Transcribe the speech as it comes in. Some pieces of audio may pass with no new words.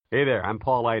Hey there, I'm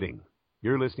Paul Lighting.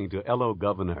 You're listening to Hello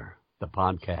Governor, the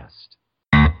podcast.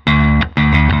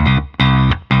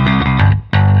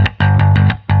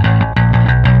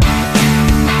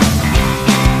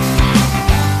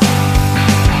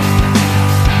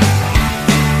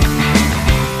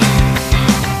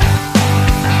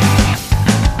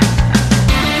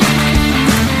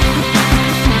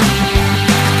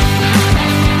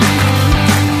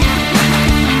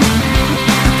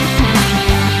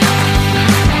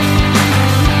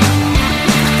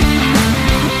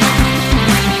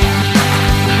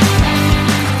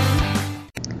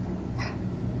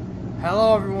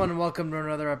 Welcome to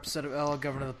another episode of Hello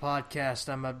Governor the Podcast.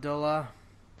 I'm Abdullah.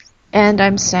 And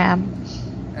I'm Sam.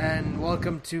 And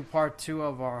welcome to part 2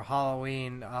 of our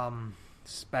Halloween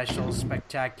special,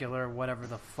 spectacular, whatever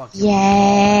the fuck you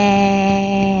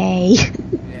Yay!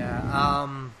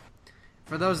 Yeah,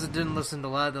 for those that didn't listen to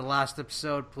the last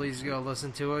episode, please go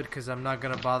listen to it, because I'm not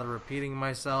going to bother repeating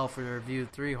myself. We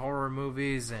reviewed 3 horror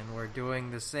movies, and we're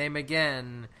doing the same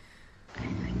again.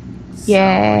 So,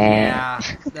 yeah,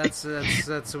 that's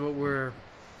what we're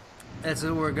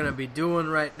gonna be doing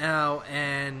right now.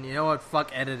 And you know what?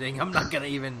 Fuck editing. I'm not gonna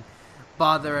even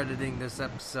bother editing this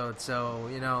episode. So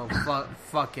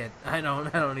fuck it. I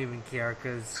don't even care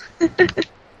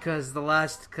because the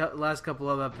last couple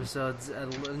of episodes,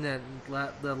 the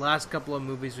last couple of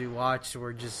movies we watched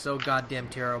were just so goddamn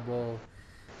terrible.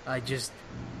 I just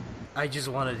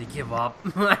wanted to give up.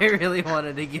 I really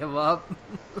wanted to give up.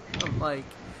 I'm like.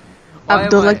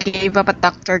 Abdullah gave up at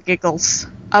Dr. Giggles.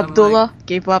 Abdullah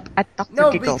gave up at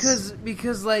Dr. Giggles.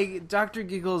 because like Dr.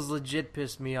 Giggles legit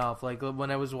pissed me off. Like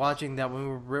when I was watching that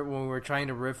when we were trying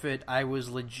to riff it, I was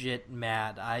legit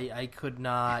mad. I could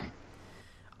not.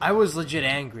 I was legit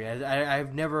angry.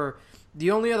 I've never. The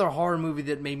only other horror movie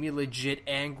that made me legit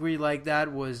angry like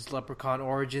that was Leprechaun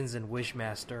Origins and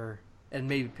Wishmaster and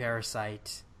maybe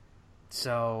Parasite.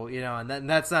 So and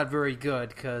that's not very good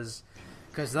because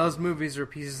those movies were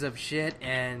pieces of shit,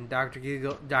 and Dr.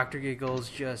 Giggles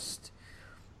just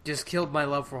killed my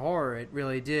love for horror. It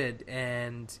really did.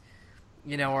 And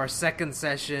our second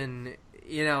session,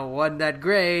 wasn't that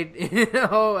great.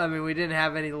 I mean, we didn't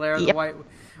have any Lair of the White.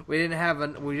 We didn't have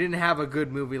a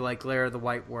good movie like Lair of the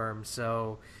White Worm.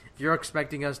 So if you're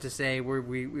expecting us to say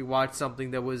we watched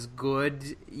something that was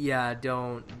good, yeah,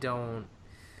 don't.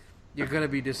 You're gonna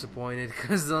be disappointed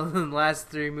because the last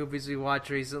 3 movies we watched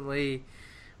recently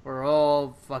were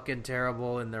all fucking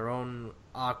terrible in their own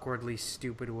awkwardly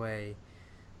stupid way.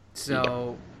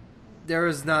 So there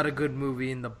is not a good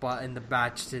movie in the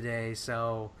batch today.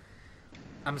 So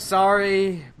I'm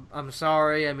sorry. I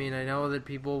mean, I know that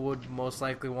people would most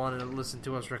likely want to listen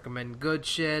to us recommend good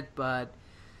shit, but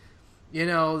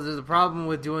the problem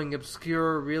with doing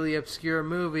really obscure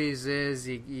movies is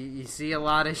you see a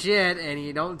lot of shit and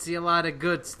you don't see a lot of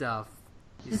good stuff.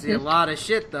 You see a lot of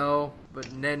shit though,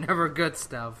 but never good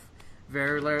stuff.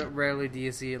 Very rarely do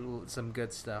you see some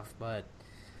good stuff, but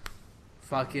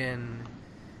fucking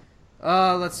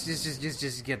let's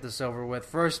just get this over with.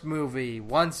 First movie,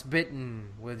 Once Bitten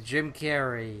with Jim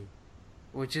Carrey,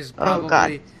 which is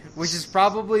probably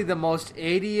the most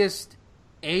 80est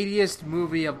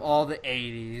movie of all the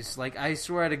 80s. Like, I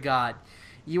swear to God,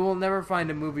 you will never find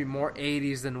a movie more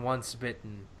 80s than Once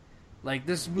Bitten. Like,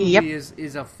 this movie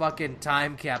is a fucking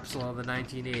time capsule of the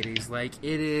 1980s. Like,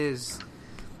 it's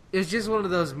just one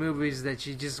of those movies that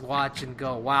you just watch and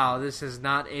go, wow, this has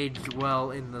not aged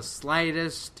well in the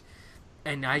slightest.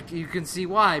 And you can see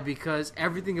why, because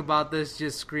everything about this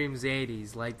just screams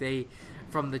 80s. Like,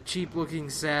 from the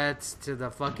cheap-looking sets to the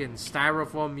fucking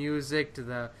styrofoam music to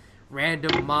the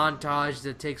random montage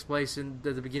that takes place in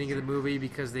the beginning of the movie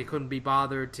because they couldn't be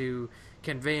bothered to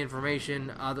convey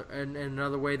information in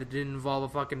another way that didn't involve a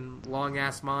fucking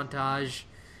long-ass montage,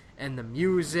 and the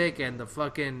music and the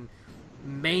fucking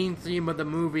main theme of the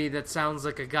movie that sounds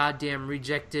like a goddamn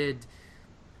rejected...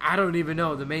 I don't even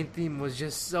know. The main theme was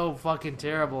just so fucking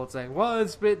terrible. It's like,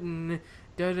 Once Bitten...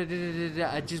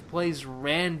 It just plays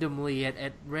randomly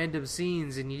at random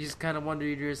scenes, and you just kind of wonder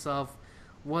to yourself,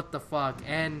 what the fuck?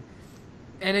 And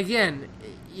again,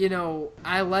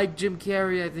 I like Jim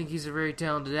Carrey. I think he's a very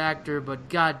talented actor, but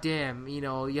goddamn,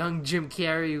 young Jim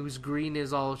Carrey who's green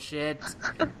as all shit.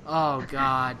 Oh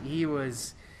God, he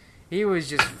was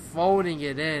just phoning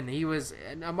it in.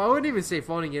 I wouldn't even say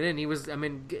phoning it in. He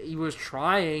was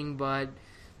trying, but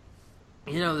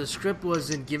the script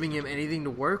wasn't giving him anything to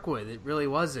work with. It really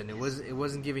wasn't. It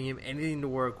wasn't giving him anything to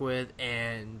work with,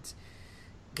 and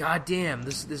goddamn,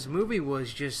 this movie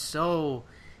was just so.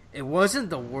 It wasn't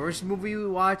the worst movie we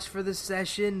watched for this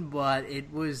session, but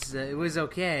it was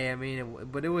okay. I mean,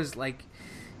 but it was like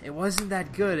it wasn't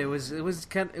that good. It was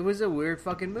a weird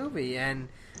fucking movie, and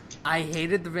I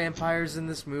hated the vampires in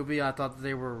this movie. I thought that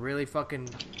they were really fucking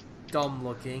dumb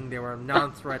looking. They were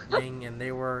non-threatening, and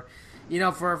they were,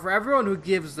 for everyone who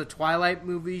gives the Twilight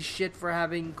movies shit for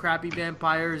having crappy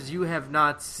vampires, you have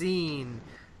not seen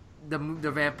the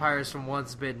vampires from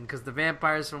Once Bitten, because the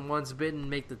vampires from Once Bitten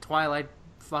make the Twilight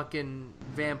fucking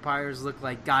vampires look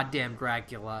like goddamn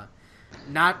Dracula.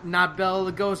 Not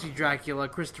Bela Lugosi Dracula,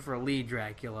 Christopher Lee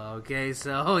Dracula, okay?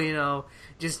 So,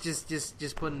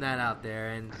 just putting that out there.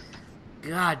 And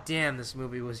god damn, this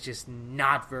movie was just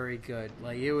not very good.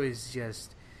 Like, it was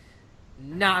just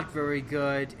not very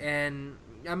good. And,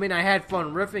 I mean, I had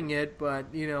fun riffing it, but,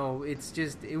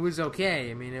 it was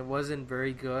okay. I mean, it wasn't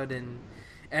very good,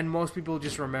 and most people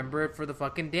just remember it for the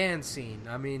fucking dance scene.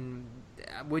 I mean,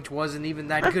 which wasn't even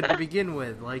that good to begin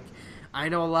with. Like, I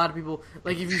know a lot of people,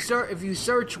 like, if you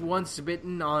search Once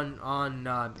Bitten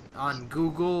on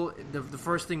Google, the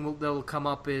first thing that'll come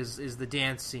up is the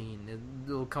dance scene.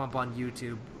 It'll come up on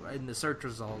YouTube in the search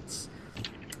results.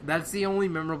 That's the only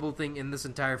memorable thing in this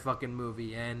entire fucking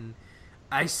movie, and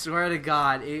I swear to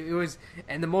God, it was.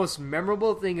 And the most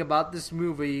memorable thing about this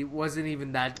movie wasn't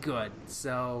even that good.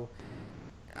 So,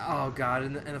 oh god,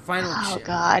 and the final. Oh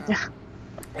god.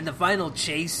 And the final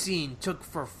chase scene took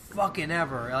for fucking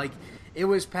ever. Like, it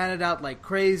was padded out like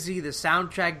crazy. The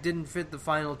soundtrack didn't fit the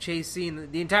final chase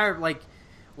scene. The entire, like,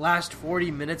 last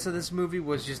 40 minutes of this movie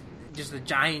was just a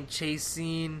giant chase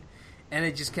scene, and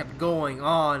it just kept going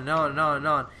on and on and on and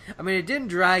on. I mean, it didn't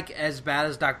drag as bad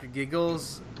as Dr.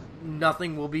 Giggles.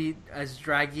 Nothing will be as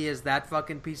draggy as that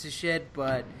fucking piece of shit,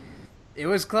 but it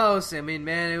was close. I mean,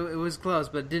 man, it was close,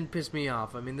 but it didn't piss me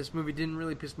off. I mean, this movie didn't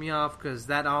really piss me off, because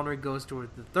that honor goes to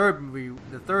the third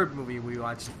movie we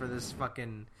watched for this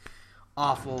fucking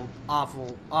awful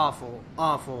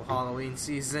Halloween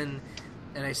season.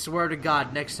 And I swear to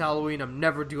God, next Halloween I'm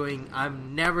never doing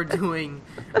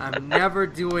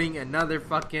another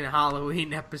fucking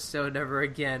Halloween episode ever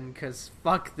again, because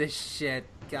fuck this shit.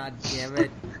 God damn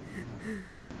it.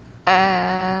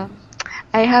 I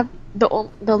have the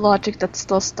logic that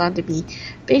still stunned me.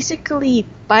 Basically,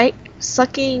 by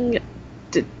sucking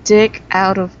the dick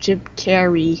out of Jim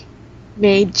Carrey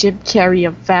made Jim Carrey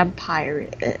a vampire.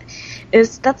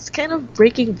 That's kind of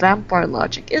breaking vampire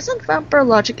logic. Isn't vampire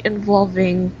logic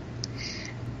involving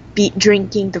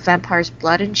drinking the vampire's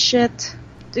blood and shit?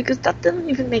 Because that didn't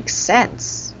even make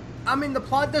sense. I mean, the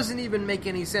plot doesn't even make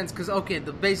any sense, because, okay,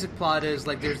 the basic plot is,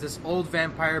 like, there's this old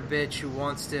vampire bitch who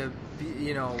wants to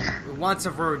be, wants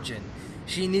a virgin.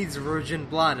 She needs virgin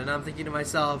blood, and I'm thinking to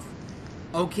myself,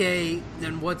 okay,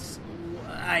 then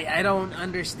I don't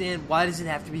understand, why does it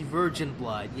have to be virgin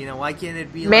blood? Why can't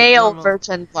it be, like, male normal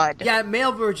virgin blood? Yeah,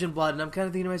 male virgin blood, and I'm kind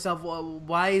of thinking to myself, well,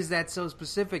 why is that so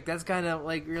specific? That's kind of,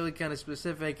 like, really kind of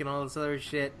specific and all this other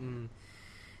shit, and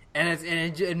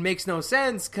it makes no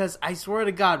sense, because I swear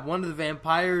to God, one of the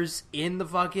vampires in the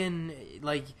fucking,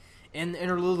 like, in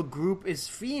her little group is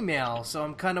female, so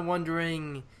I'm kind of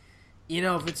wondering,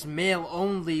 if it's male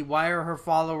only, why are her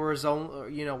followers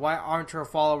why aren't her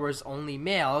followers only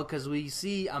male? Because we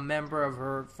see a member of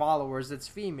her followers that's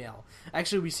female.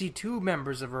 Actually, we see two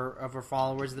members of her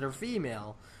followers that are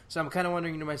female. So I'm kind of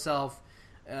wondering to myself,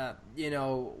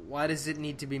 why does it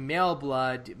need to be male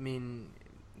blood? I mean,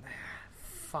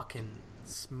 fucking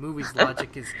this movie's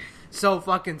logic is so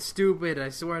fucking stupid. I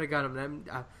swear to God, I'm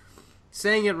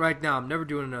saying it right now. I'm never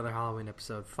doing another Halloween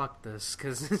episode. Fuck this,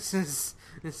 because this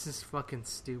is fucking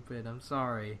stupid. I'm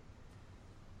sorry.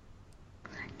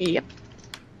 Yep.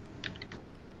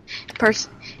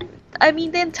 I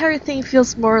mean, the entire thing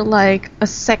feels more like a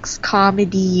sex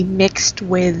comedy mixed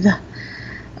with.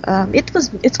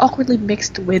 It's awkwardly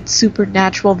mixed with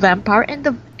supernatural vampire,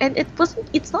 and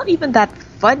it's not even that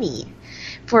funny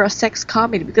for a sex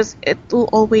comedy, because it will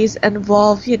always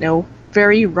involve,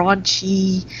 very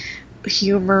raunchy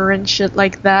humor and shit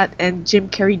like that, and Jim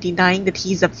Carrey denying that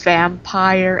he's a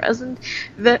vampire. Isn't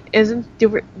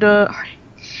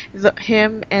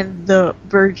him and the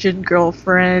virgin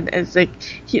girlfriend, it's like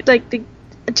Jim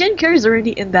Carrey's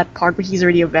already in that part where he's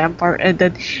already a vampire, and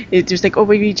then it's just like, oh,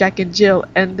 maybe Jack and Jill,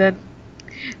 and then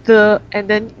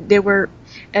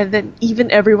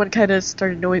even everyone kind of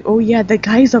started knowing, oh yeah, that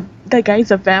guy's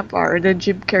a vampire, and then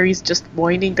Jim Carrey's just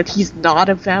whining that he's not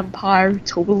a vampire,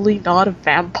 totally not a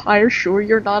vampire. Sure,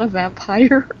 you're not a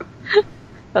vampire.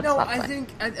 No, I think,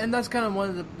 and that's kind of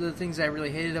one of the things I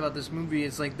really hated about this movie.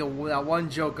 Is like that one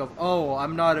joke of, oh,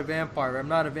 I'm not a vampire,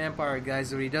 guys.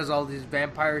 So he does all this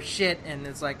vampire shit, and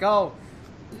it's like, oh,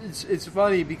 it's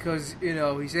funny because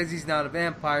he says he's not a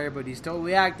vampire, but he's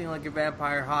totally acting like a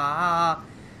vampire. Ha ha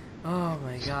ha. Oh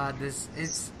my god,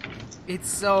 it's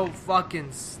so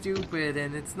fucking stupid,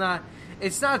 and it's not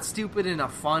stupid in a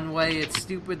fun way. It's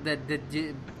stupid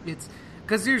it's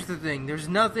because here's the thing: there's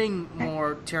nothing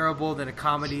more terrible than a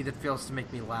comedy that fails to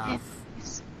make me laugh,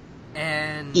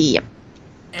 and Yep.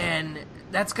 and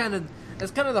that's kind of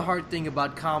the hard thing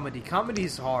about comedy. Comedy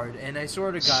is hard, and I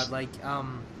sort of got like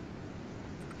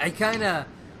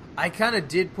I kind of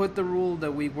did put the rule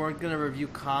that we weren't going to review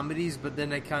comedies, but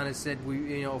then I kind of said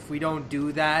if we don't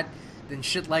do that, then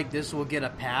shit like this will get a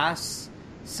pass.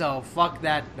 So fuck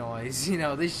that noise.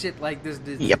 This shit like this.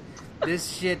 Yep. This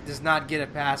shit does not get a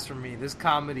pass from me. This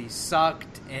comedy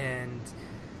sucked, and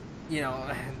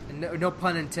no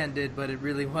pun intended, but it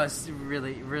really was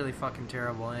really really fucking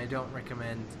terrible, and I don't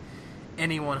recommend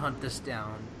anyone hunt this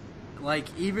down. Like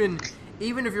even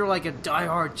if you're like a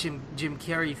diehard Jim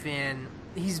Carrey fan.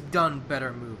 He's done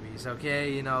better movies,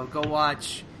 okay? Go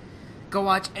watch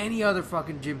any other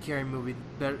fucking Jim Carrey movie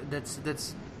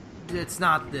that's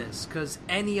not this, because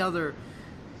any other,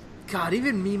 God,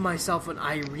 even Me, Myself, and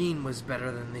Irene was better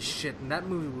than this shit, and that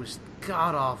movie was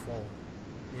god awful,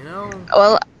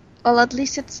 Well, at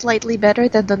least it's slightly better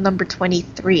than the number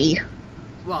 23.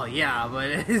 Well, yeah, but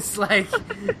it's like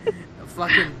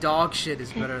fucking dog shit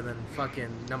is better than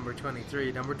fucking number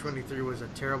 23. Number 23 was a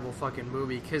terrible fucking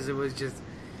movie because it was just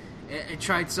it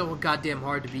tried so goddamn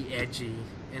hard to be edgy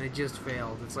and it just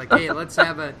failed. It's like, hey, let's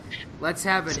have an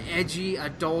edgy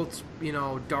adult,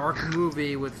 dark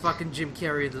movie with fucking Jim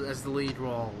Carrey as the lead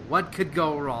role. What could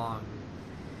go wrong?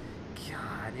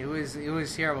 God, it was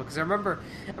terrible because I remember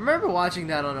watching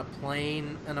that on a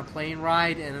plane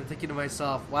ride and I'm thinking to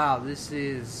myself, wow, this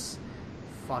is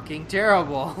fucking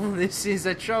terrible. This is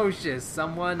atrocious.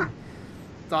 Someone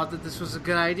thought that this was a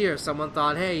good idea. Someone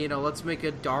thought, hey, let's make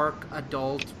a dark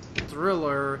adult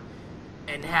thriller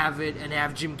and have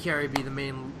Jim Carrey be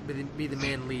the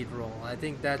main lead role. I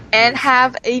think that and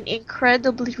have an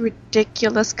incredibly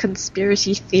ridiculous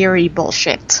conspiracy theory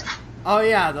bullshit. Oh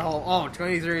yeah, the whole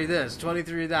 23 this,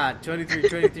 23 that,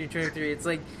 23. It's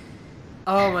like,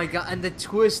 oh my god, and the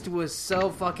twist was so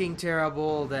fucking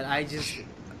terrible that I just.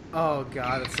 Oh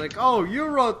god, it's like, oh, you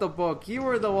wrote the book, you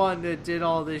were the one that did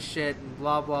all this shit, and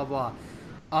blah blah blah.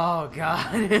 Oh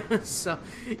god, it was so.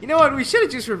 You know what? We should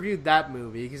have just reviewed that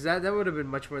movie because that would have been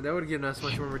much more. That would have given us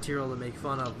much more material to make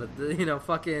fun of. But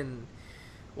fucking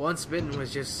Once Bitten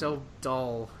was just so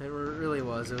dull. It really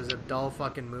was. It was a dull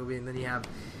fucking movie, and then you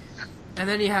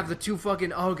have the two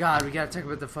fucking. Oh god, we gotta talk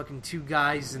about the fucking two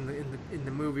guys in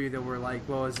the movie that were like,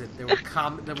 what was it? They were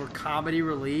comedy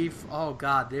relief. Oh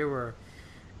god, they were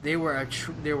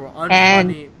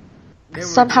unfunny. And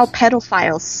somehow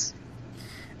pedophiles.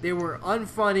 They were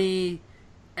unfunny,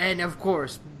 and of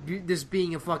course, this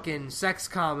being a fucking sex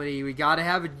comedy, we gotta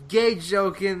have a gay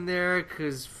joke in there,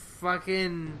 cause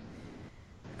fucking,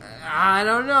 I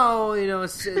don't know,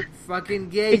 it's a fucking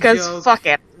gay because joke. Fuck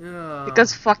it.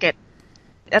 Because fuck it.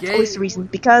 That's always the reason.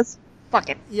 Because fuck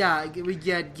it. Yeah, we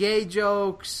get gay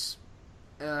jokes,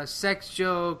 sex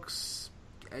jokes,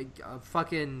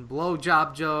 fucking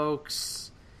blowjob jokes.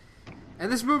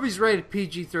 And this movie's rated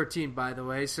PG-13, by the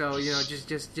way, so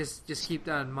just keep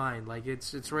that in mind. Like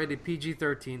it's rated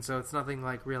PG-13, so it's nothing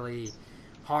like really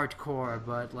hardcore.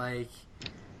 But like,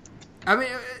 I mean,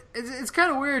 it's kind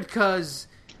of weird because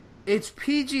it's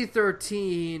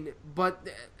PG-13, but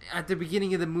at the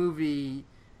beginning of the movie,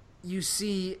 you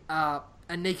see a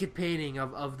naked painting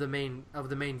of the main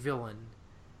villain.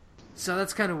 So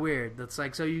that's kind of weird. That's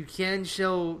like, so you can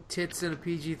show tits in a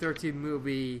PG-13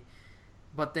 movie.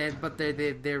 But they're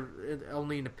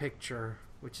only in a picture,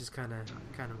 which is kind of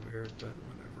weird. But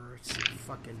whatever. It's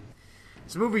fucking.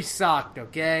 This movie sucked.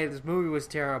 Okay, this movie was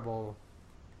terrible.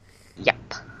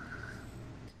 Yep.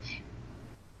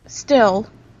 Still,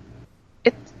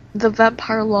 it's the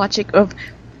vampire logic of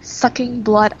sucking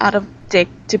blood out of dick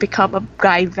to become a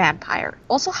guy vampire.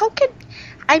 Also,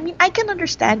 I can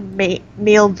understand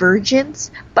male virgins,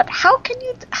 but how can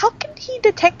he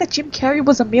detect that Jim Carrey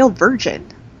was a male virgin?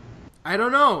 I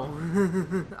don't know.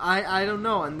 I don't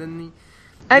know. And then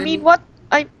in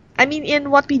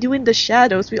What We Do in the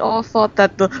Shadows, we all thought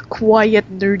that the quiet,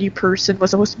 nerdy person was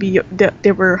supposed to be I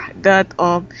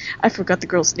forgot the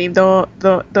girl's name.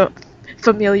 The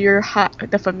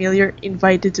familiar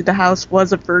invited to the house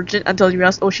was a virgin until you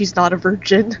realized, oh, she's not a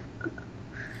virgin.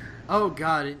 Oh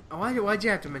god, why'd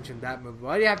you have to mention that movie?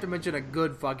 Why'd you have to mention a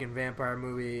good fucking vampire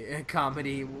movie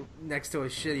comedy next to a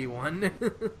shitty one?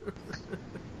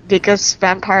 Because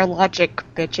vampire logic,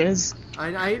 bitches.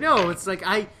 I know, it's like,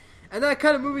 and that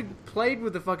kind of movie played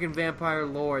with the fucking vampire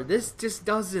lore. This just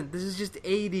doesn't. This is just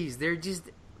 80s.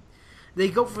 they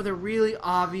go for the really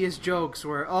obvious jokes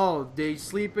where, oh, they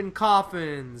sleep in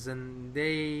coffins and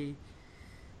they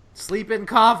sleep in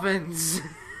coffins,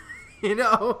 you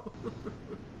know?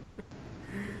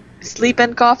 Sleep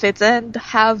in coffins and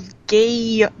have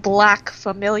gay black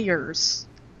familiars.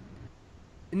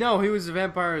 No, he was a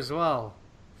vampire as well.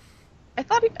 I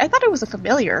thought it was a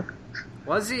familiar.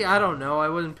 Was he? I don't know. I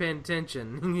wasn't paying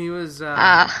attention. He was,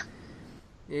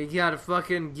 he got a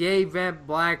fucking gay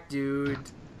black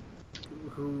dude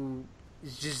who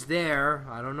is just there.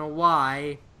 I don't know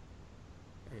why.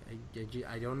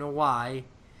 I don't know why.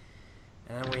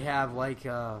 And then we have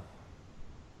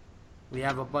we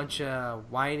have a bunch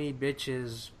of whiny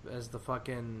bitches as the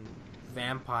fucking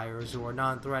vampires who are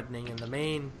non-threatening, and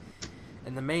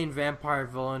the main vampire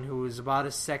villain who is about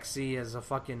as sexy as a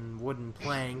fucking wooden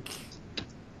plank.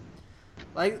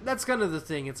 Like, that's kind of the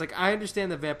thing. It's like, I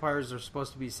understand that vampires are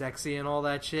supposed to be sexy and all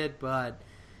that shit, but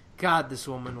God, this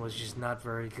woman was just not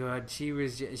very good. She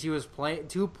was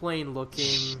too plain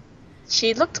looking.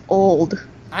 She looked old.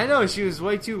 I know, she was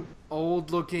way too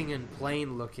old looking and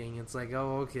plain looking. It's like,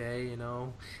 oh, okay, you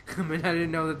know. I mean, I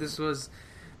didn't know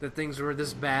that things were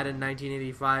this bad in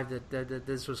 1985 that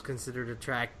this was considered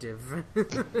attractive.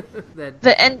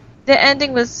 The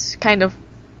ending was kind of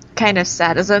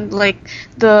sad, isn't like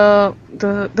the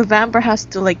vampire has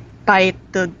to like bite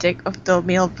the dick of the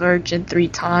male virgin 3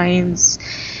 times,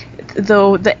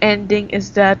 though the ending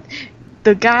is that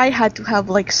the guy had to have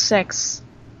like sex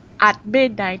at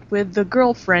midnight with the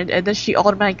girlfriend, and then she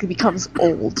automatically becomes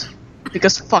old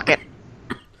because fuck it.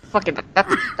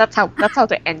 That's how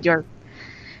to end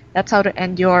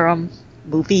your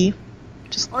movie.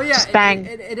 Just bang.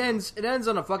 It ends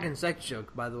on a fucking sex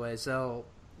joke, by the way. So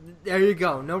there you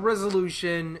go. No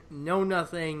resolution, no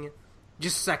nothing,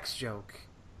 just sex joke.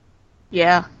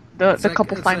 Yeah, the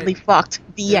couple finally fucked.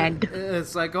 The end.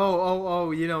 It's like,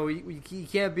 oh, you know, you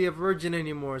can't be a virgin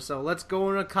anymore, so let's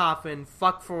go in a coffin,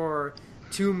 fuck for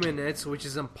 2 minutes, which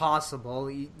is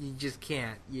impossible. You just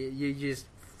can't. You just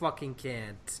fucking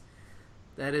can't.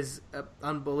 That is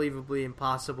unbelievably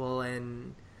impossible,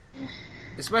 and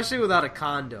especially without a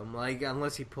condom, like,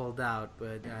 unless he pulled out,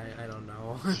 but I don't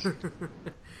know.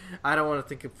 I don't want to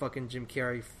think of fucking Jim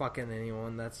Carrey fucking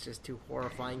anyone. That's just too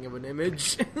horrifying of an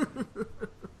image.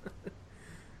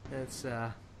 That's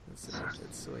way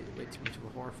too much of a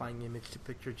horrifying image to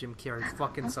picture Jim Carrey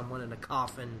fucking someone in a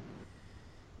coffin.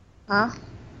 Huh?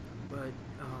 But,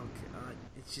 oh god,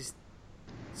 it's just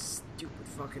stupid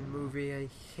fucking movie. I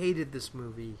hated this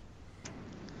movie.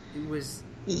 It was...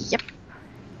 Yep.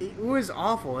 It was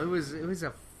awful. It was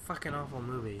a fucking awful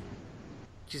movie.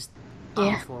 Just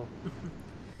awful.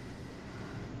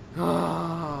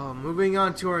 Oh, moving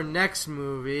on to our next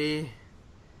movie.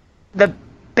 The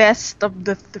best of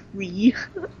the 3.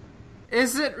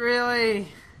 Is it really?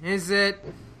 Is it?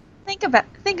 Think about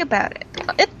it.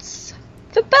 It's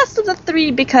the best of the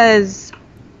 3 because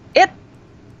it...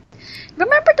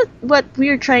 Remember what we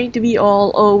were trying to be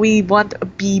all, oh, we want a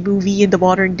B movie in the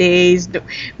modern days.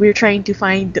 We're trying to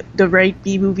find the right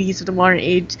B movies of the modern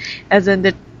age. As in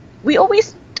that we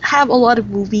always have a lot of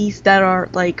movies that are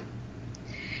like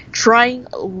trying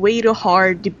way too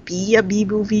hard to be a B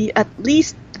movie. At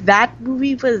least that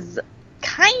movie was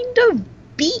kind of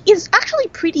B. Is actually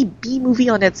pretty B movie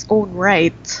on its own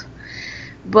right.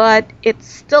 But it's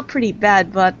still pretty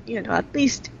bad, but you know, at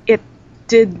least it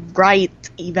did right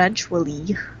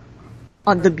eventually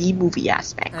on the B movie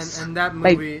aspects. And that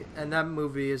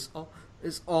movie is all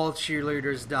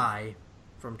cheerleaders die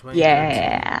from 2013.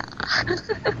 Yeah.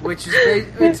 Which is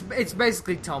it's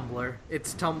basically Tumblr.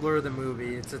 It's Tumblr the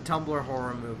movie. It's a Tumblr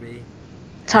horror movie.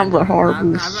 Tumblr horror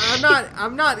movie.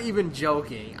 I'm not even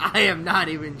joking. I am not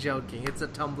even joking. It's a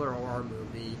Tumblr horror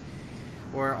movie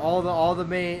where all the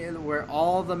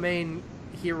main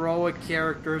heroic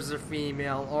characters are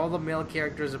female. All the male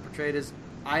characters are portrayed as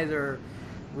either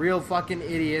real fucking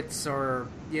idiots or,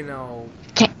 you know,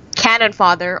 cannon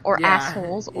fodder or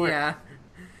assholes or yeah.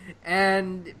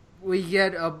 And we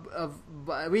get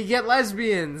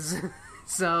lesbians.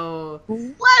 So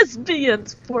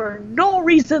lesbians for no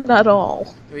reason at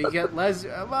all. We get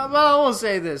well, I will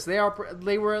say this: they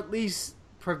were at least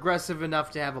progressive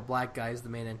enough to have a black guy as the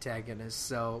main antagonist.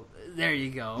 So there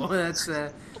you go.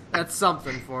 That's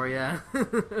something for you.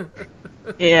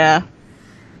 Yeah.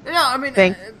 No, I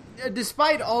mean,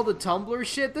 despite all the Tumblr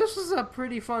shit, this was a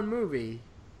pretty fun movie.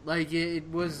 Like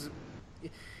it was.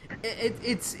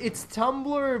 It's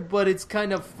Tumblr, but it's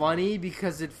kind of funny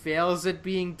because it fails at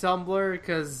being Tumblr.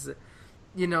 Because,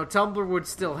 you know, Tumblr would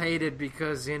still hate it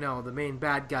because, you know, the main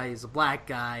bad guy is a black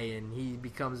guy and he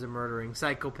becomes a murdering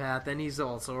psychopath and he's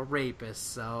also a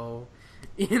rapist. So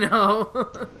You know?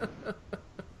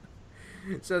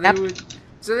 So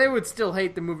they would still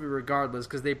hate the movie regardless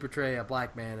because they portray a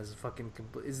black man as a fucking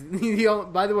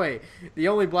by the way, the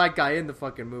only black guy in the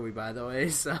fucking movie, by the way,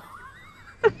 so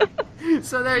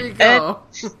so there you go.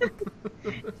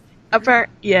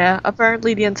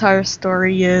 Apparently the entire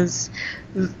story is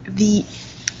the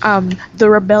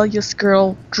rebellious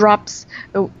girl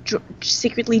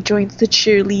secretly joins the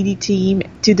cheerleading team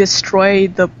to destroy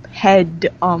the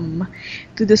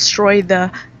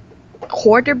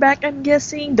quarterback, I'm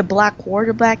guessing, the black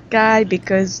quarterback guy,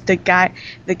 because the guy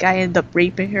ended up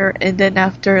raping her, and then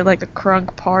after like a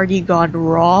crunk party gone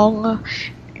wrong,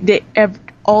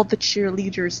 all the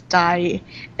cheerleaders die,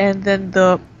 and then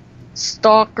the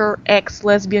stalker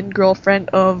ex-lesbian girlfriend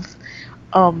of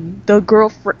the girl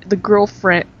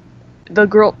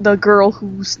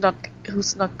who snuck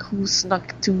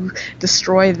to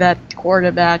destroy that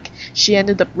quarterback, she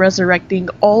ended up resurrecting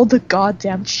all the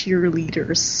goddamn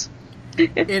cheerleaders.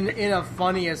 in a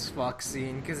funny as fuck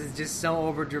scene, because it's just so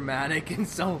over dramatic and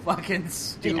so fucking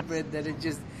stupid that it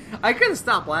just, I couldn't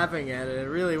stop laughing at it. It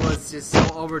really was just so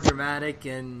over dramatic,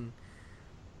 and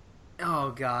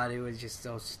oh god, it was just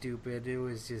so stupid. It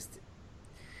was just,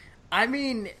 I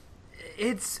mean,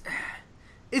 it's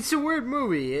a weird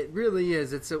movie. It really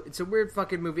is. It's a weird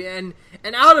fucking movie, and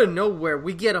out of nowhere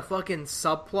we get a fucking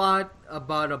subplot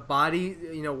about a body.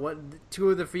 You know what? Two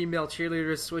of the female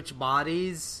cheerleaders switch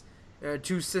bodies.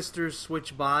 Two sisters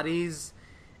switch bodies,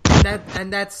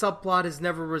 and that subplot is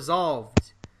never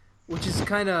resolved, which is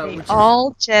kind of... They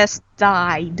all just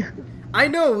died. I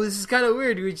know, this is kind of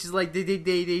weird, which is like they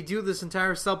do this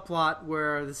entire subplot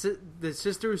where the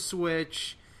sisters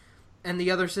switch, and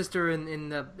the other sister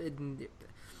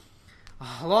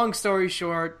long story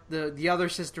short, the other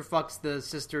sister fucks the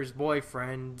sister's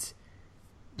boyfriend,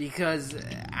 because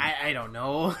I don't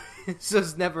know. It's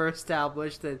just never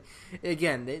established that.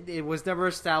 Again, it was never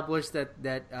established that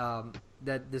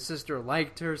the sister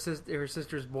liked her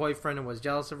sister's boyfriend and was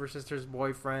jealous of her sister's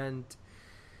boyfriend.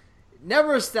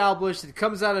 Never established. It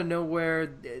comes out of nowhere.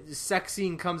 The sex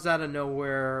scene comes out of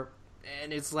nowhere,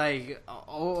 and it's like,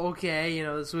 oh, okay, you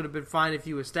know, this would have been fine if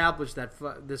you established that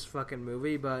this fucking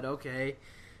movie, but okay,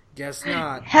 guess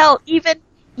not. Hell,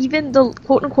 even the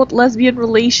quote-unquote lesbian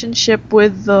relationship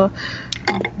with the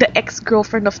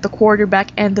ex-girlfriend of the quarterback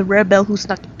and the rebel who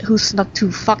snuck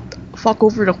to fuck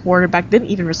over the quarterback didn't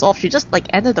even resolve. She just like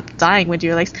ended up dying when you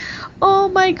realized, oh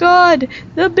my god,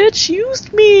 the bitch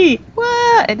used me!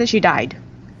 Wah! And then she died.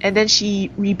 And then she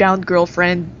rebound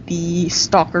girlfriend, the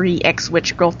stalkery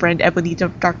ex-witch girlfriend, Ebony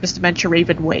Darkness Dementia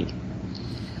Raven Way.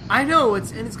 I know,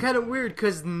 it's kind of weird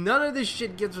because none of this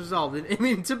shit gets resolved. I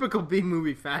mean, typical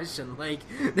B-movie fashion. Like,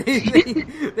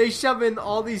 they shove in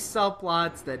all these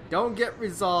subplots that don't get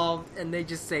resolved, and they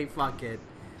just say, fuck it.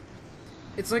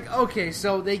 It's like, okay,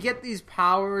 so they get these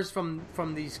powers from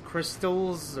these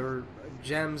crystals or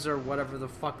gems or whatever the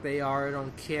fuck they are. I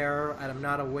don't care. I'm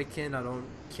not a Wiccan. I don't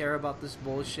care about this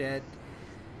bullshit.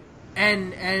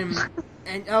 And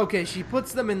okay, she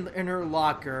puts them in her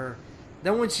locker.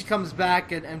 Then when she comes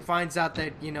back and finds out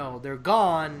that, you know, they're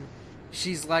gone,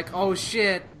 she's like, oh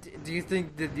shit, do you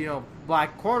think that, you know,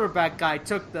 black quarterback guy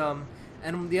took them?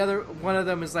 And the other one of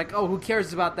them is like, oh, who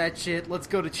cares about that shit? Let's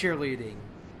go to cheerleading.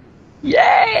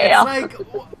 Yeah! It's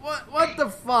like, what the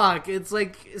fuck? It's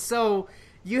like, so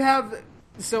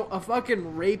a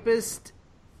fucking rapist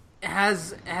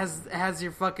has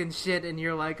your fucking shit, and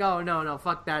you're like, oh no,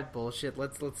 fuck that bullshit.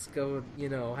 Let's go, you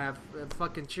know, have a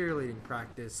fucking cheerleading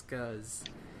practice, cause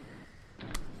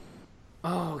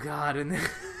oh god. And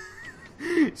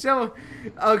so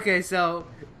okay, so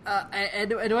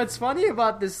and what's funny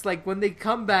about this, like when they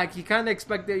come back, you kind of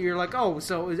expect that you're like, oh,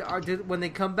 so when they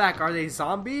come back, are they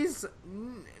zombies?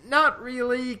 Not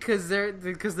really, because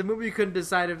the movie couldn't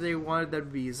decide if they wanted them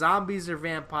to be zombies or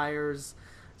vampires.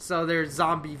 So they're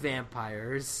zombie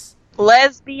vampires.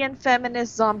 Lesbian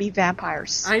feminist zombie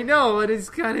vampires. I know, and it's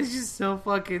kind of just so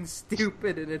fucking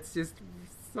stupid, and it's just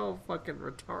so fucking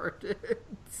retarded.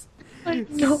 I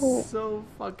know. So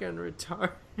fucking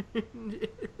retarded.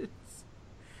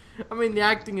 I mean, the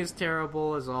acting is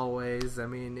terrible as always. I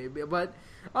mean, but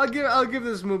I'll give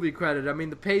this movie credit. I mean,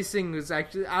 the pacing was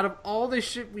actually, out of all the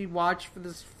shit we watched for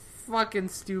this fucking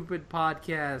stupid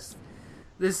podcast,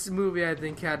 this movie I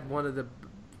think had one of the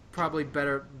probably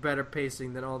better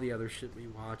pacing than all the other shit we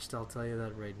watched. I'll tell you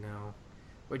that right now.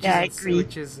 I agree.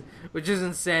 Which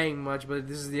isn't saying much, but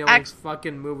this is the only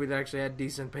fucking movie that actually had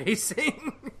decent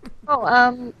pacing.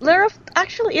 No,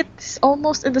 actually, it's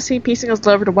almost in the same pacing as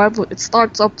Lair of the Wild Boar. It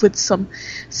starts off with some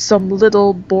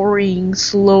little boring,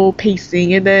 slow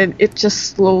pacing, and then it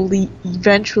just slowly,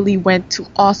 eventually went to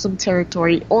awesome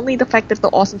territory. Only the fact that the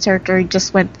awesome territory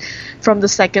just went from the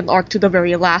second arc to the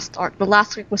very last arc. The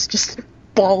last arc was just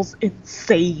balls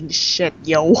insane shit,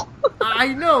 yo.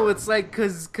 I know, it's like,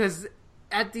 cause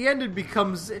at the end it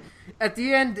becomes, at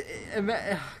the end,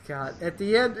 at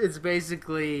the end it's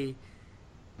basically,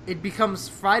 it becomes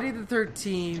Friday the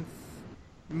 13th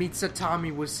meets a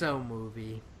Tommy Wiseau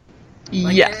movie.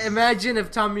 Like, Yes. imagine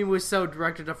if Tommy Wiseau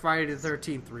directed a Friday the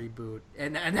 13th reboot,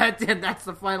 and that's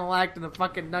the final act in a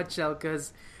fucking nutshell,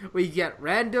 because we get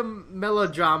random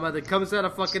melodrama that comes out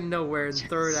of fucking nowhere in the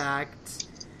third act,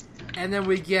 and then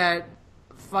we get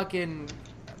fucking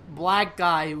black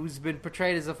guy who's been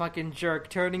portrayed as a fucking jerk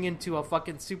turning into a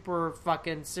fucking super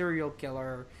fucking serial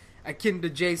killer akin to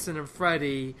Jason and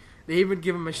Freddy. They even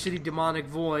give him a shitty demonic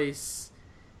voice.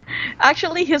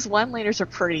 Actually, his one-liners are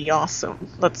pretty awesome.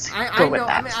 Let's go I with know.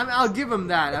 that. I'll give him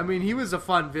that. I mean, he was a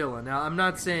fun villain. Now, I'm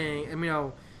not saying. I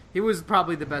mean, he was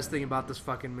probably the best thing about this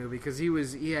fucking movie because he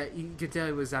was. Yeah, you could tell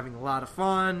he was having a lot of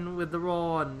fun with the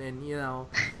role, and you know,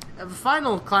 the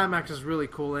final climax was really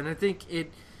cool, and I think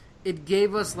it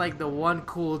gave us like the one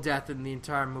cool death in the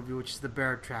entire movie, which is the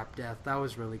bear trap death. That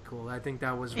was really cool. I think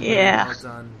that was really well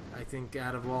done. I think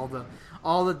out of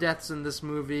all the deaths in this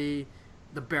movie,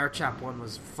 the bear trap one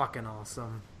was fucking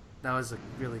awesome. That was a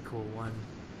really cool one.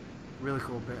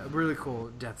 Really cool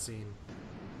death scene.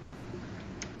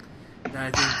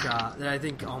 That I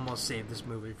think almost saved this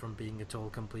movie from being a total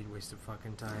complete waste of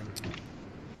fucking time.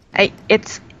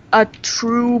 It's a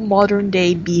true modern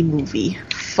day B movie.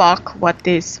 Fuck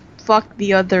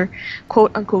the other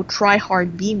quote unquote try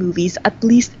hard B movies. At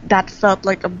least that felt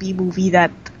like a B movie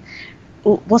that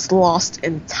was lost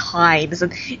in time.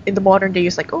 And in the modern day,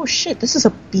 it's like, oh shit, this is a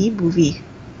B movie.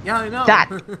 Yeah, I know. That.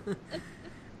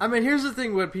 I mean, here's the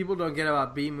thing: what people don't get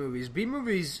about B movies. B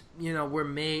movies, you know, were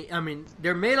made. I mean,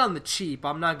 they're made on the cheap.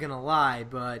 I'm not gonna lie,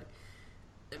 but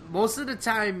most of the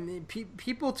time,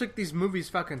 people took these movies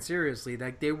fucking seriously.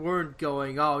 Like, they weren't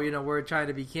going, oh, you know, we're trying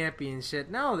to be campy and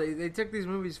shit. No, they took these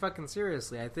movies fucking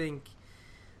seriously. I think.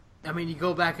 I mean, you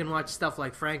go back and watch stuff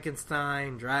like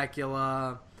Frankenstein,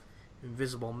 Dracula,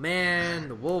 Invisible Man,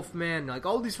 The Wolfman, like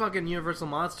all these fucking Universal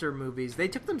monster movies. They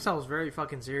took themselves very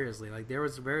fucking seriously. Like, there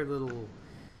was very little,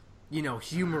 you know,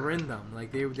 humor in them.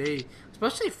 Like, they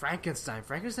especially Frankenstein.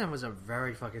 Frankenstein was a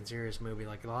very fucking serious movie.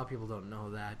 Like, a lot of people don't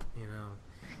know that, you know.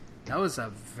 That was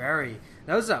a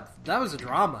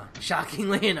drama.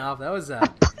 Shockingly enough, that was a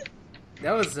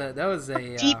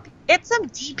Deep, it's some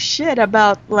deep shit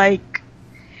about like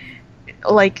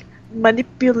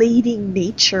manipulating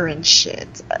nature and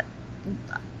shit.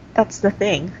 That's the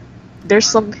thing. There's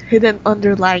some hidden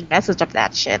underlying message of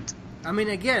that shit. I mean,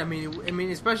 again, I mean,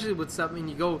 especially with stuff. I mean,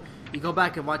 you go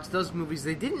back and watch those movies.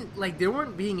 They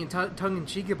weren't being tongue in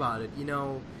cheek about it. You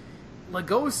know,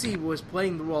 Lugosi was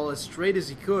playing the role as straight as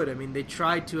he could. I mean, they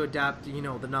tried to adapt, you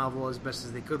know, the novel as best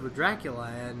as they could with Dracula,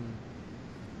 and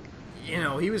you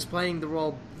know, he was playing the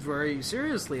role very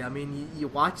seriously. I mean, you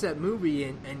watch that movie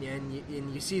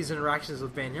and you see his interactions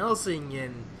with Van Helsing,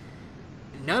 and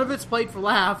none of it's played for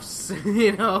laughs.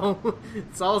 You know,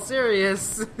 it's all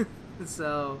serious.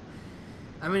 So,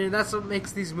 I mean, that's what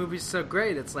makes these movies so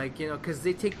great. It's like, you know, because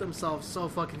they take themselves so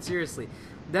fucking seriously.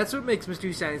 That's what makes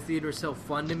Mystery Science Theater so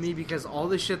fun to me, because all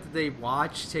the shit that they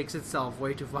watch takes itself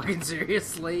way too fucking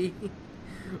seriously,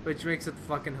 which makes it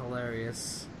fucking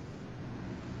hilarious.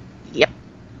 Yep.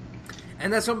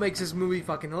 And that's what makes this movie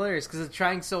fucking hilarious, because it's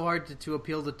trying so hard to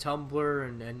appeal to Tumblr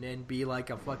and be like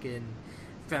a fucking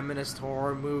feminist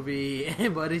horror movie,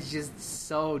 but it's just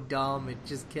so dumb. It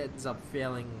just ends up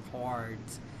failing hard.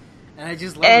 And I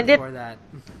just love it for that.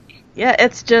 Yeah,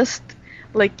 it's just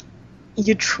like,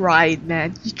 you tried,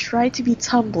 man. You tried to be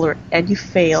Tumblr and you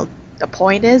failed. The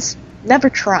point is, never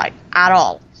try at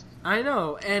all. I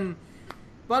know,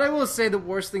 but I will say the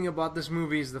worst thing about this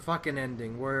movie is the fucking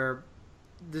ending, where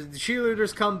the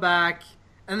cheerleaders come back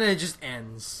and then it just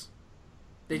ends.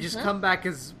 They just come back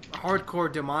as hardcore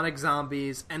demonic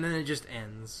zombies, and then it just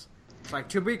ends. It's like,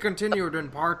 to be continued in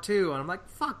part 2, and I'm like,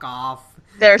 fuck off.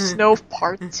 There's no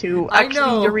part 2. Actually,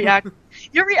 I know.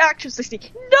 Your reaction,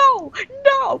 60. No,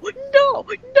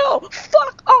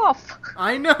 fuck off.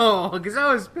 I know, because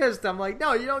I was pissed. I'm like,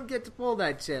 no, you don't get to pull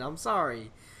that shit. I'm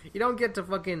sorry. You don't get to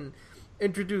fucking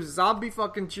introduce zombie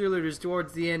fucking cheerleaders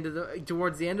towards the end of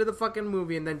the fucking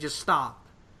movie and then just stop.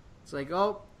 It's like,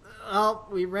 oh,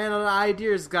 we ran out of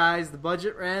ideas, guys. The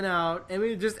budget ran out. I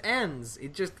mean, it just ends.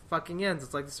 It just fucking ends.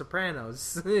 It's like The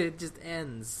Sopranos. It just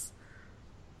ends.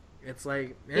 It's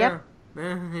like, Yep.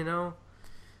 you know,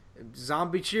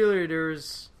 zombie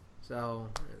cheerleaders. So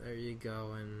there you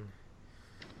go.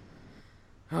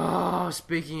 And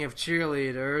speaking of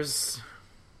cheerleaders,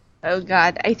 Oh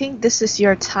god, I think this is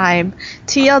your time.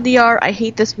 TLDR, I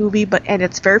hate this movie, and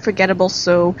it's very forgettable,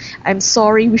 so I'm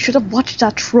sorry. We should have watched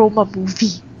that Trauma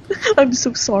movie. I'm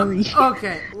so sorry.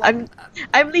 okay,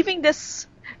 I'm leaving this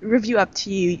review up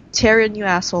to you. Tear a new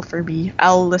asshole for me.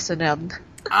 I'll listen in.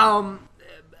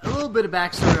 a little bit of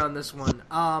backstory on this one.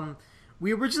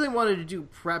 We originally wanted to do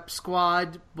Prep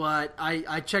Squad, but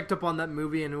I checked up on that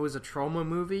movie and it was a trauma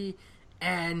movie.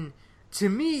 And to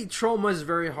me, trauma is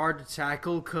very hard to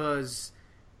tackle because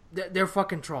they're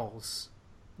fucking trolls.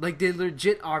 Like, they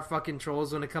legit are fucking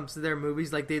trolls when it comes to their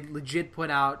movies. Like, they legit put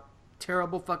out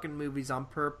terrible fucking movies on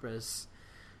purpose.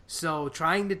 So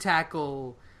trying to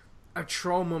tackle a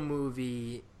trauma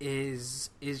movie is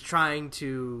trying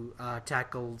to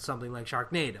tackle something like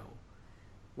Sharknado,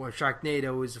 where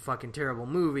Sharknado is a fucking terrible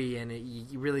movie, and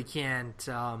you really can't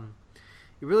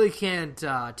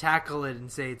tackle it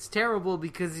and say it's terrible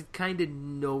because it kind of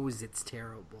knows it's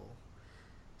terrible.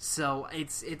 So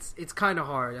it's kind of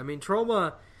hard. I mean,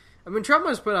 Trauma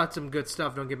has put out some good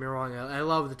stuff. Don't get me wrong. I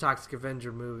love the Toxic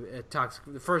Avenger movie,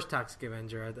 the first Toxic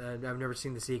Avenger. I've never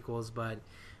seen the sequels, but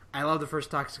I love the first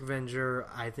Toxic Avenger.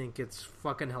 I think it's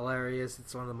fucking hilarious.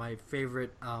 It's one of my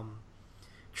favorite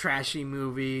trashy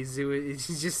movies.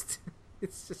 It's just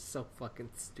so fucking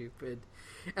stupid,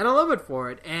 and I love it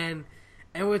for it. And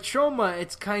with Trauma,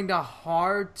 it's kind of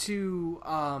hard to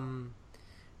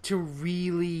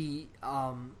really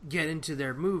get into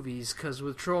their movies, because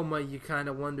with Trauma, you kind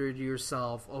of wonder to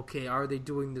yourself, okay, are they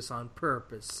doing this on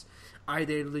purpose? Are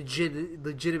they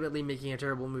legitimately making a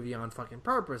terrible movie on fucking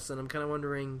purpose? And I'm kind of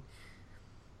wondering,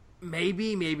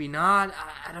 maybe not.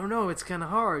 I don't know. It's kind of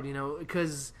hard,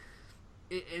 because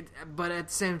but at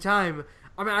the same time,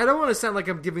 I mean, I don't want to sound like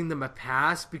I'm giving them a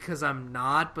pass, because I'm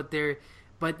not. But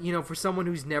for someone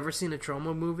who's never seen a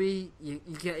Trauma movie, you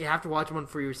have to watch one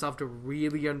for yourself to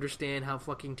really understand how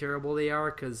fucking terrible they are,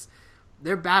 because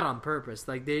they're bad on purpose.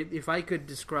 Like, if I could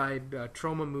describe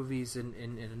Trauma movies in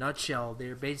a nutshell,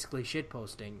 they're basically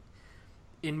shitposting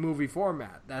in movie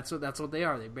format. That's what they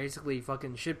are. They're basically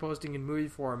fucking shitposting in movie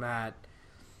format.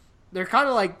 They're kind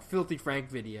of like Filthy Frank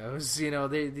videos, you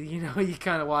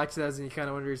kind of watch those and you kind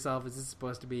of wonder yourself, is this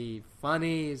supposed to be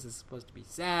funny? Is this supposed to be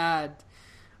sad?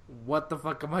 What the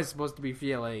fuck am I supposed to be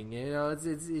feeling?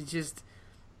 It's just,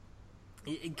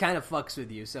 it kind of fucks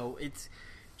with you. So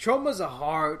Trauma's a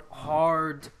hard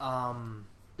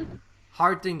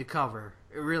thing to cover.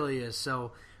 It really is.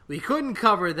 So we couldn't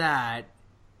cover that,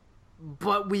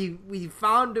 but we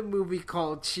found a movie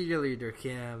called Cheerleader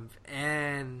Camp,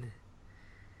 and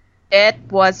it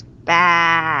was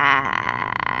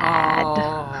bad.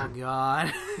 Oh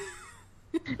god.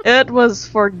 It was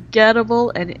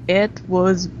forgettable and it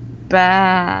was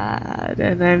bad,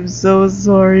 and I'm so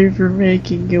sorry for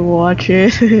making you watch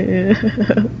it.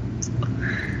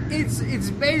 It's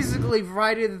basically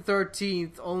Friday the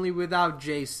 13th, only without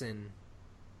Jason.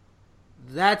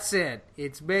 That's it.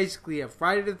 It's basically a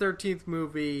Friday the 13th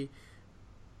movie,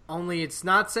 only it's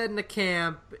not set in a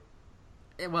camp.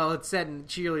 Well, it's set in a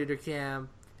cheerleader camp,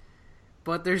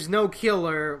 but there's no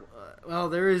killer. Well,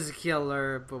 there is a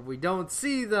killer, but we don't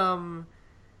see them.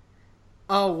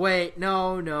 Oh, wait,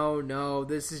 no.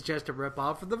 This is just a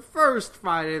ripoff of the first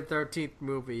Friday the 13th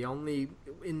movie. Only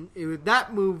in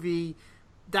that movie,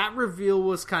 that reveal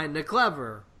was kind of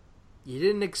clever. You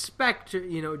didn't expect,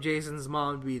 Jason's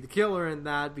mom to be the killer in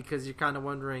that, because you're kind of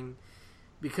wondering,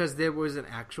 because there was an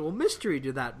actual mystery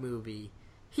to that movie.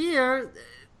 Here,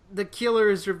 the killer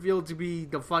is revealed to be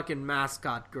the fucking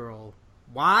mascot girl.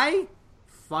 Why?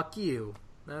 Fuck you.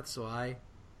 That's why.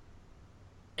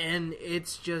 And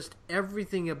it's just,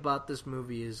 everything about this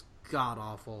movie is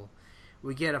god-awful.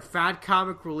 We get a fat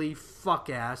comic relief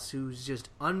fuck-ass who's just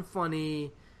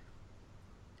unfunny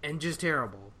and just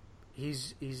terrible.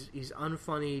 He's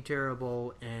unfunny,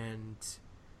 terrible, and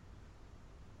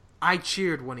I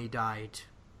cheered when he died.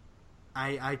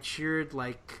 I cheered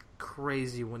like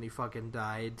crazy when he fucking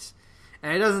died.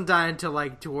 And he doesn't die until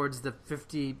like towards the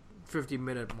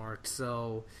 50-minute mark,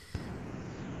 so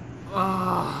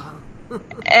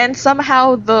and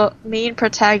somehow the main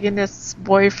protagonist's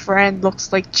boyfriend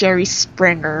looks like Jerry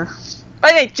Springer.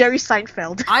 Oh wait, Jerry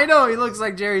Seinfeld. I know, he looks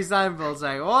like Jerry Seinfeld. It's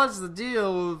like, what's the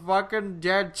deal with fucking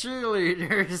dead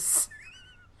cheerleaders?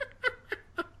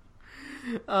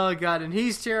 Oh god, and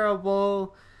he's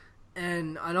terrible,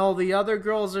 and all the other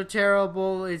girls are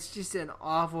terrible. It's just an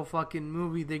awful fucking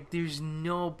movie. There's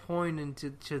no point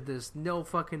into this. No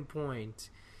fucking point.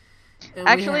 And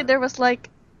actually, there was like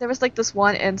there was like this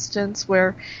one instance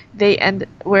where the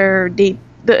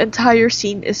entire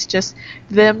scene is just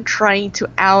them trying to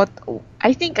out,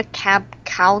 I think, a camp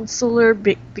counselor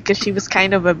because she was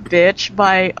kind of a bitch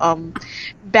by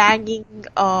banging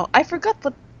I forgot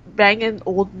what, banging an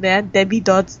old man, Debbie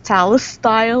Dodd's Talus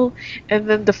style, and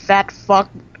then the fat fuck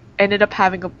ended up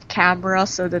having a camera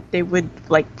so that they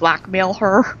would like blackmail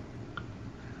her.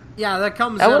 Yeah, that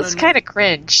was kind of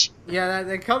cringe. Yeah,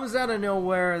 that comes out of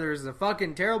nowhere. There's a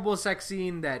fucking terrible sex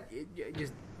scene that it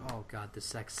just... Oh, God, the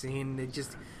sex scene. It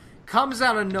just comes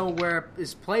out of nowhere.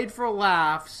 Is played for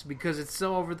laughs because it's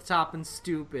so over the top and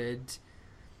stupid.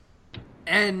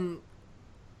 And...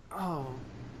 Oh,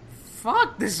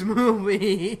 fuck this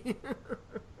movie.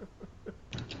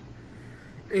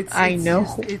 I know.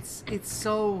 It's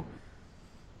so...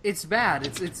 It's bad.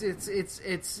 It's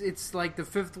like the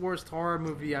 5th worst horror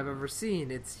movie I've ever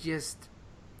seen. It's just...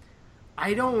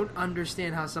 I don't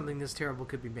understand how something this terrible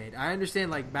could be made. I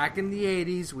understand, like, back in the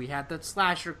 80s, we had that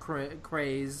slasher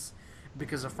craze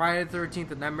because of Friday the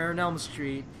 13th and Nightmare on Elm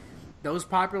Street. Those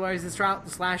popularized the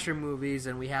slasher movies,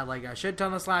 and we had, like, a shit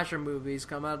ton of slasher movies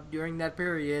come out during that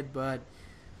period, but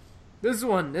this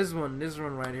one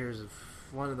right here is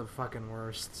one of the fucking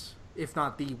worst, if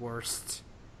not the worst.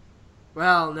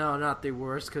 Well, no, not the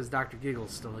worst, because Dr.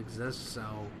 Giggles still exists,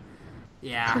 so...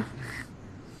 Yeah.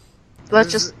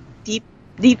 Let's just...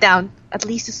 Deep down, at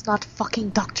least it's not fucking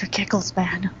Dr. Giggles,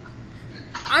 man.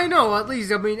 I know, at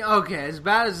least, I mean, okay, as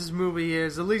bad as this movie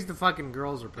is, at least the fucking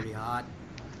girls are pretty hot.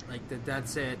 Like,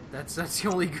 that's it. That's the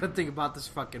only good thing about this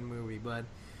fucking movie, but...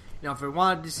 You know, if I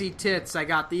wanted to see tits, I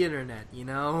got the internet, you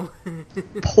know?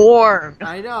 Porn!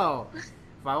 I know.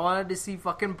 If I wanted to see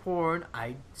fucking porn,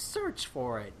 I search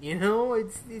for it. You know,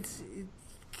 it's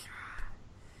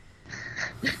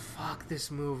God. Fuck this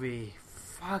movie.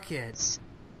 Fuck it.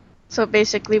 So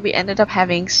basically, we ended up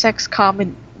having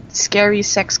scary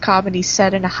sex comedy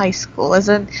set in a high school. As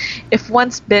in, if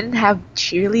once didn't have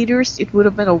cheerleaders, it would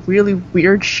have been a really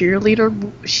weird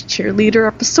cheerleader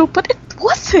episode, but it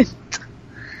wasn't.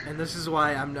 And this is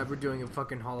why I'm never doing a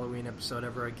fucking Halloween episode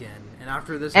ever again. And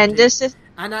after this, after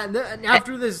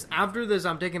this,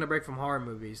 I'm taking a break from horror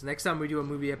movies. Next time we do a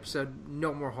movie episode,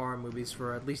 no more horror movies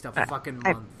for at least a fucking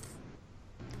month.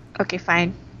 Okay,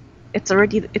 fine. It's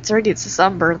already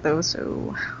December though,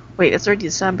 so wait, it's already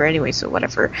December anyway, so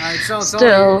whatever.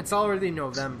 It's already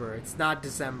November. It's not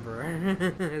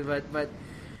December.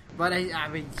 but I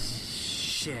mean,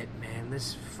 shit, man,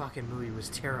 this fucking movie was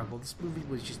terrible. This movie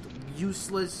was just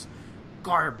useless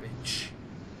garbage.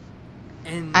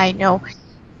 And I know.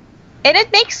 And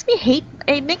it makes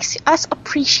us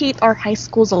appreciate our high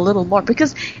schools a little more,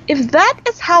 because if that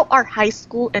is how our high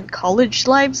school and college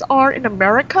lives are in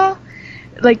America,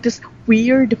 like this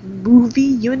weird movie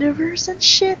universe and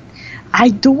shit, I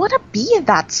don't want to be in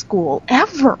that school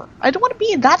ever. I don't want to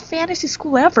be in that fantasy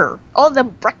school ever. All them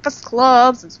breakfast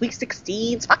clubs and Sweet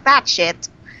 16s, fuck that shit.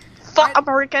 Fuck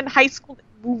American high school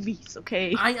movies,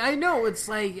 okay? I know, it's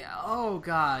like, oh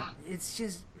god, it's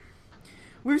just...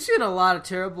 We've seen a lot of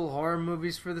terrible horror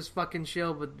movies for this fucking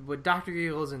show, but Dr.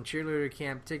 Giggles and Cheerleader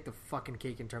Camp take the fucking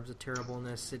cake in terms of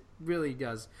terribleness. It really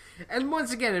does. And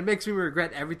once again, it makes me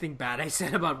regret everything bad I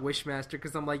said about Wishmaster,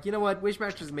 because I'm like, you know what,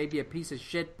 Wishmaster's maybe a piece of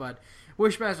shit, but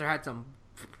Wishmaster had some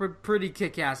pretty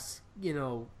kick-ass, you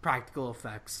know, practical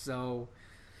effects. So,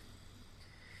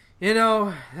 you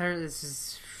know, this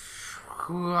is...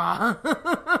 Hooah!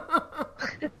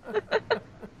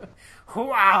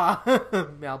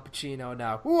 Al Pacino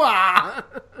now. Hooah!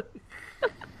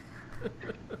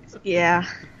 Yeah.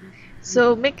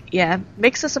 So,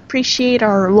 makes us appreciate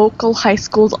our local high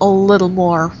schools a little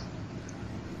more.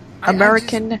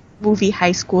 American movie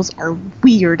high schools are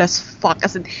weird as fuck.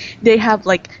 As in, they have,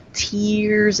 like,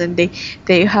 tears, and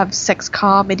they have sex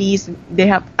comedies, and they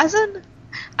have... As in,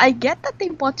 I get that they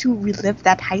want to relive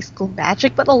that high school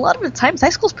magic, but a lot of the times,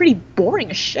 high school's pretty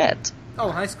boring as shit. Oh,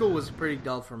 high school was pretty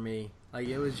dull for me. Like,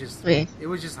 it was just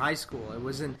high school. It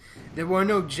wasn't, there were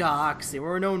no jocks, there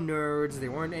were no nerds,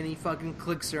 there weren't any fucking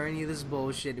cliques or any of this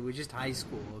bullshit. It was just high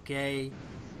school, okay?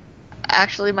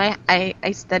 Actually,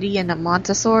 I study in a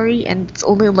Montessori, and it's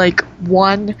only like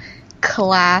one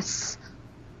class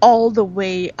all the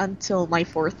way until my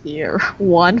 4th year.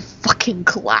 One fucking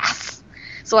class.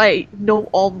 So I know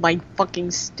all my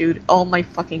fucking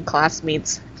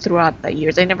classmates throughout the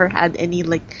years. I never had any,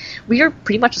 like, we are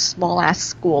pretty much a small ass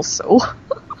school, so.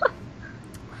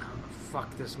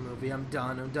 Fuck this movie. I'm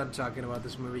done talking about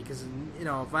this movie, because, you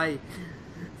know, if I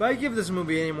give this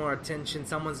movie any more attention,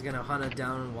 someone's gonna hunt it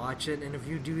down and watch it, and if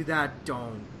you do that,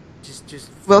 don't.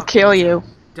 Just we'll kill you.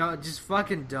 Don't, just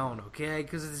fucking don't, okay?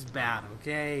 Because it's bad,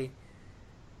 okay?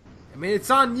 I mean, it's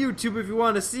on YouTube if you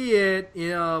want to see it,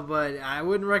 but I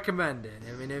wouldn't recommend it.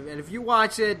 I mean, if you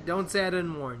watch it, don't say I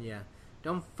didn't warn you.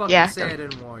 Don't fucking say I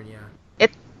didn't warn you.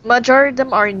 Majority of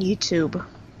them are on YouTube.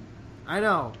 I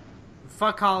know.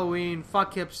 Fuck Halloween,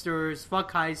 fuck hipsters,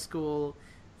 fuck high school,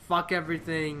 fuck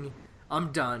everything.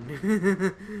 I'm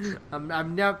done.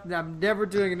 I'm never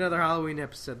doing another Halloween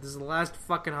episode. This is the last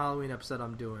fucking Halloween episode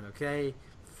I'm doing, okay?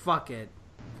 Fuck it.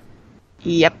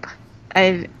 Yep.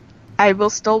 I will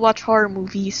still watch horror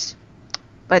movies,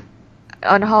 but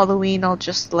on Halloween I'll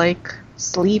just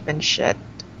sleep and shit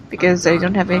because I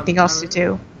don't have anything else to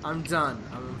do. I'm done.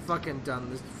 I'm fucking done.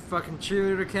 This fucking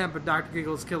cheerleader camp and Dr.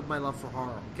 Giggles killed my love for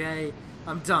horror, okay?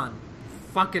 I'm done.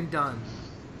 Fucking done.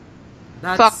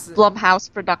 Fuck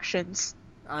Blumhouse Productions.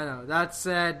 I know. That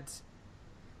said,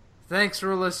 thanks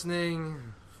for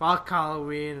listening. Fuck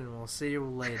Halloween, and we'll see you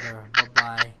later.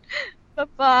 Bye-bye.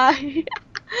 Bye-bye.